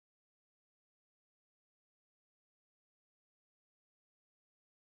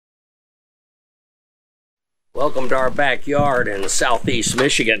Welcome to our backyard in southeast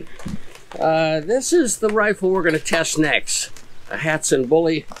Michigan. This is the rifle we're going to test next, a Hatsan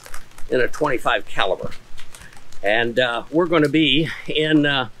bully in a 25 caliber. And we're going to be in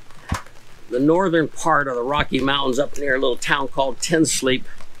the northern part of the Rocky Mountains up near a little town called Ten Sleep.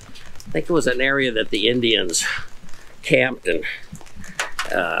 I think it was an area that the Indians camped and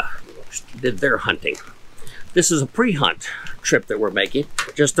did their hunting. This is a pre-hunt trip that we're making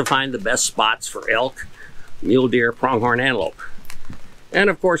just to find the best spots for elk, mule deer, pronghorn antelope. And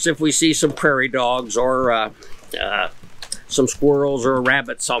of course, if we see some prairie dogs or some squirrels or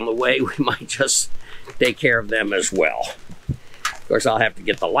rabbits on the way, we might just take care of them as well. Of course, I'll have to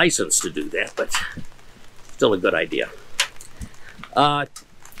get the license to do that, but still a good idea.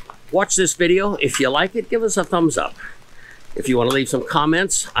 Watch this video. If you like it, give us a thumbs up. If you want to leave some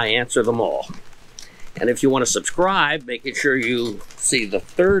comments, I answer them all. And if you want to subscribe, making sure you see the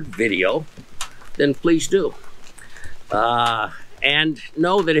third video, then please do. And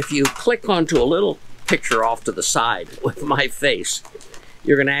know that if you click onto a little picture off to the side with my face,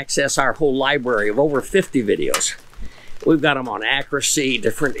 you're going to access our whole library of over 50 videos. We've got them on accuracy,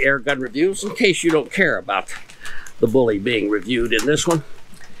 different air gun reviews, in case you don't care about the bully being reviewed in this one.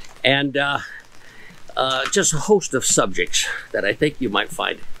 And just a host of subjects that I think you might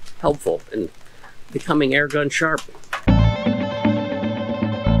find helpful in becoming air gun sharp.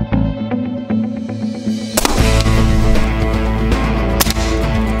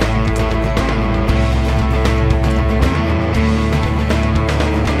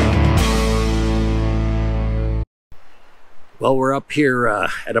 Well, we're up here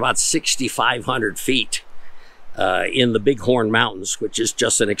at about 6,500 feet in the Bighorn Mountains, which is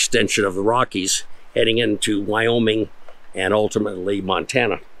just an extension of the Rockies, heading into Wyoming and ultimately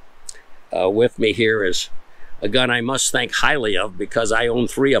Montana. With me here is a gun I must think highly of because I own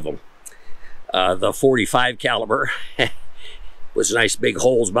 3 of them. The 45 caliber was nice big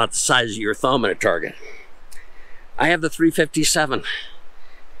holes about the size of your thumb in a target. I have the 357,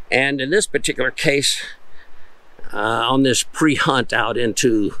 and in this particular case, on this pre-hunt out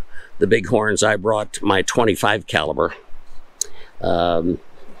into the Bighorns, I brought my 25 caliber,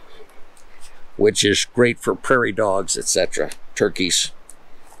 which is great for prairie dogs, etc., turkeys,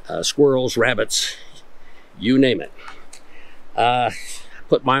 squirrels, rabbits, you name it.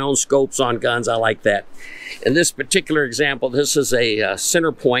 Put my own scopes on guns. I like that. In this particular example, this is a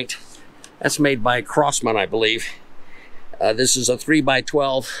center point. That's made by Crossman, I believe. This is a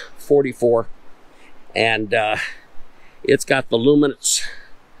 3x12 44, and it's got the luminance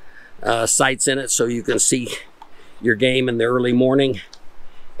sights in it, so you can see your game in the early morning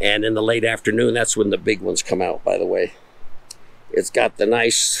and in the late afternoon. That's when the big ones come out, by the way. It's got the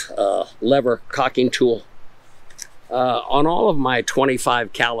nice lever cocking tool. On all of my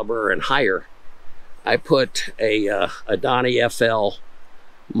 25 caliber and higher, I put a Donnie FL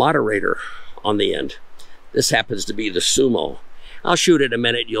moderator on the end. This happens to be the Sumo. I'll shoot it in a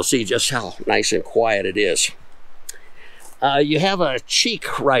minute. You'll see just how nice and quiet it is. You have a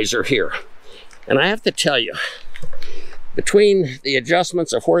cheek riser here, and I have to tell you, between the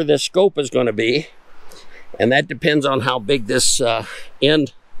adjustments of where this scope is going to be, and that depends on how big this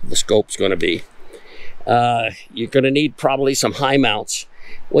end of the scope is going to be, you're going to need probably some high mounts.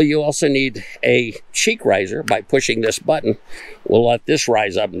 Well, you also need a cheek riser. By pushing this button, we'll let this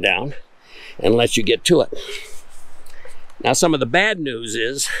rise up and down and let you get to it. Now, some of the bad news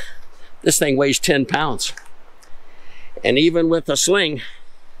is this thing weighs 10 pounds. And even with a sling,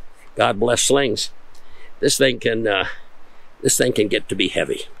 God bless slings, this thing can get to be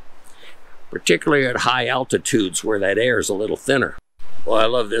heavy, particularly at high altitudes where that air is a little thinner. Well, I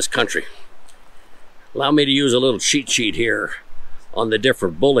love this country. Allow me to use a little cheat sheet here on the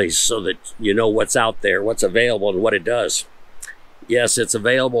different bullies so that you know what's out there, what's available, and what it does. Yes, it's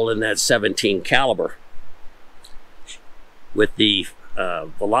available in that 17 caliber with the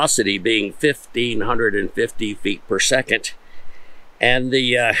velocity being 1,550 feet per second, and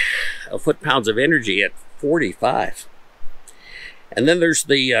the foot-pounds of energy at 45. And then there's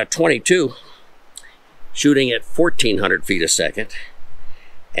the 22, shooting at 1,400 feet a second,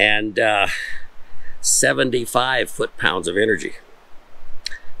 and 75 foot-pounds of energy.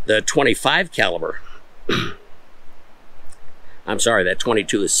 The 25 caliber, I'm sorry, that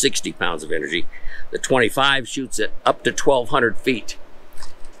 22 is 60 pounds of energy. The 25 shoots at up to 1,200 feet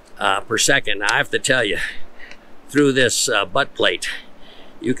per second. Now, I have to tell you, through this butt plate,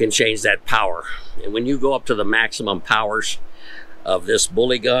 you can change that power. And when you go up to the maximum powers of this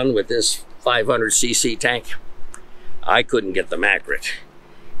bully gun with this 500cc tank, I couldn't get them accurate.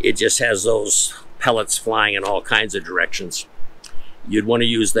 It just has those pellets flying in all kinds of directions. You'd want to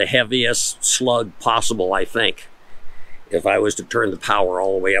use the heaviest slug possible, I think, if I was to turn the power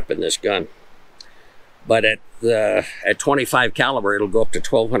all the way up in this gun. But at 25 caliber, it'll go up to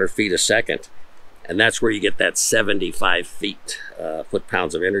 1,200 feet a second. And that's where you get that 75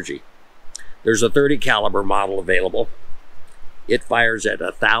 foot-pounds of energy. There's a 30 caliber model available. It fires at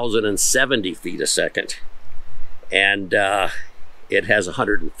 1,070 feet a second. And it has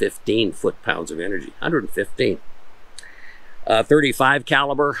 115 foot-pounds of energy. 115. 35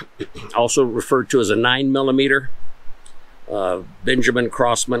 caliber, also referred to as a 9mm. Benjamin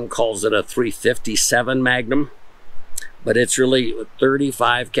Crossman calls it a 357 Magnum, but it's really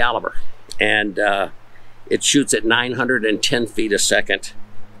 35 caliber, and it shoots at 910 feet a second,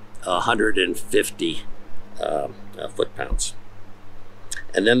 150 foot-pounds.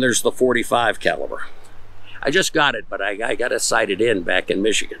 And then there's the 45 caliber. I just got it, but I got it sighted in back in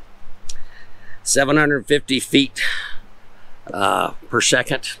Michigan. 750 feet per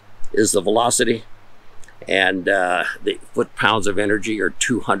second is the velocity, and the foot-pounds of energy are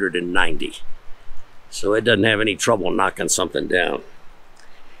 290. So it doesn't have any trouble knocking something down.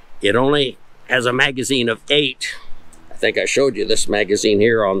 It only has a magazine of 8. I think I showed you this magazine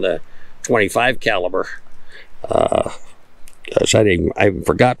here on the 25 caliber. Gosh, I even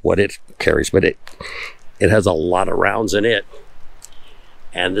forgot what it carries, but it has a lot of rounds in it.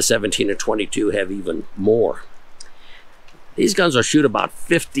 And the 17 and 22 have even more. These guns will shoot about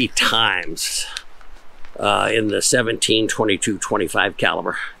 50 times in the 17, 22, 25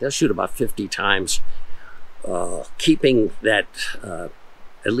 caliber. They'll shoot about 50 times, keeping that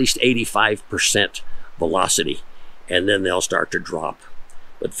at least 85% velocity, and then they'll start to drop.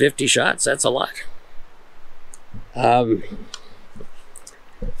 But 50 shots, that's a lot. I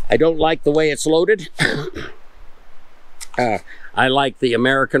don't like the way it's loaded. I like the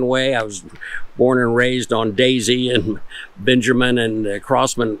American way. I was born and raised on Daisy and Benjamin and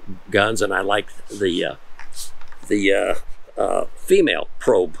Crossman guns, and I like the female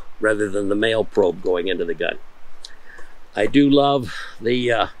probe rather than the male probe going into the gun. I do love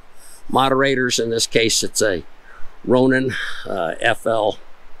the moderators. In this case, it's a Ronin FL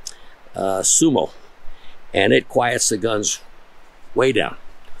Sumo, and it quiets the guns way down.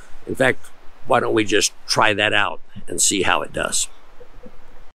 In fact, why don't we just try that out and see how it does?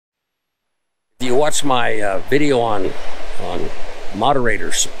 If you watch my video on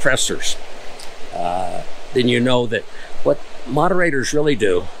moderators, suppressors, then you know that what moderators really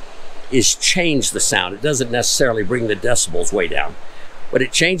do is change the sound. It doesn't necessarily bring the decibels way down, but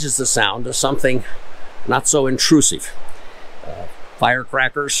it changes the sound to something not so intrusive.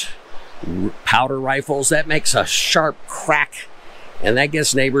 Firecrackers, powder rifles, that makes a sharp crack, and that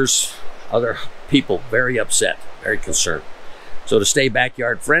gets neighbors, other people, very upset, very concerned. So to stay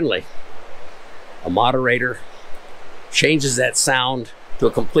backyard friendly, a moderator changes that sound to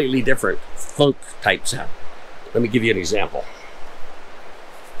a completely different funk type sound. Let me give you an example.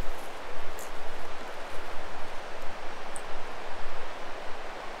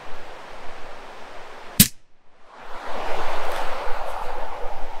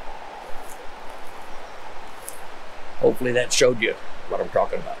 Hopefully that showed you what I'm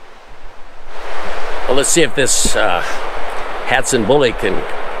talking about. Well, let's see if this Hatsan bully can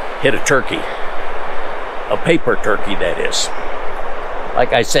hit a turkey. A paper turkey, that is.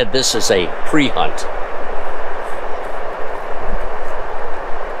 Like I said, this is a pre-hunt.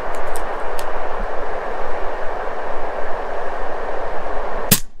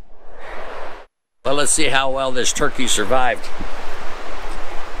 Well, let's see how well this turkey survived.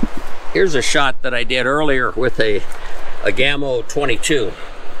 Here's a shot that I did earlier with a Gammo 22.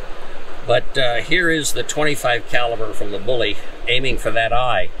 But here is the 25 caliber from the bully, aiming for that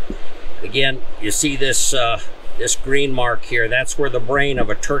eye. Again, you see this this green mark here. That's where the brain of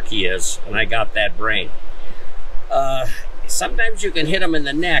a turkey is, and I got that brain. Sometimes you can hit them in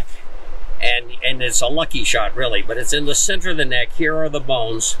the neck, and it's a lucky shot, really, but it's in the center of the neck. Here are the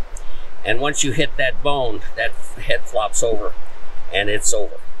bones, and once you hit that bone, that head flops over, and it's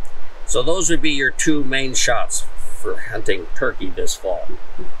over. So those would be your two main shots for hunting turkey this fall.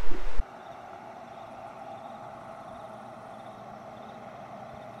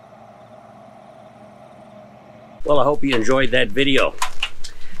 Well, I hope you enjoyed that video.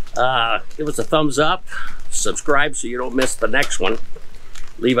 Give us a thumbs up, subscribe so you don't miss the next one.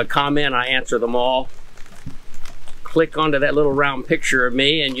 Leave a comment, I answer them all. Click onto that little round picture of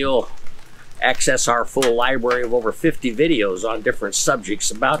me and you'll access our full library of over 50 videos on different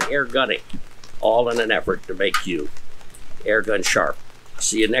subjects about air gunning, all in an effort to make you air gun sharp.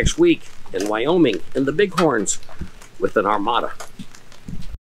 See you next week in Wyoming in the Bighorns with an Armada.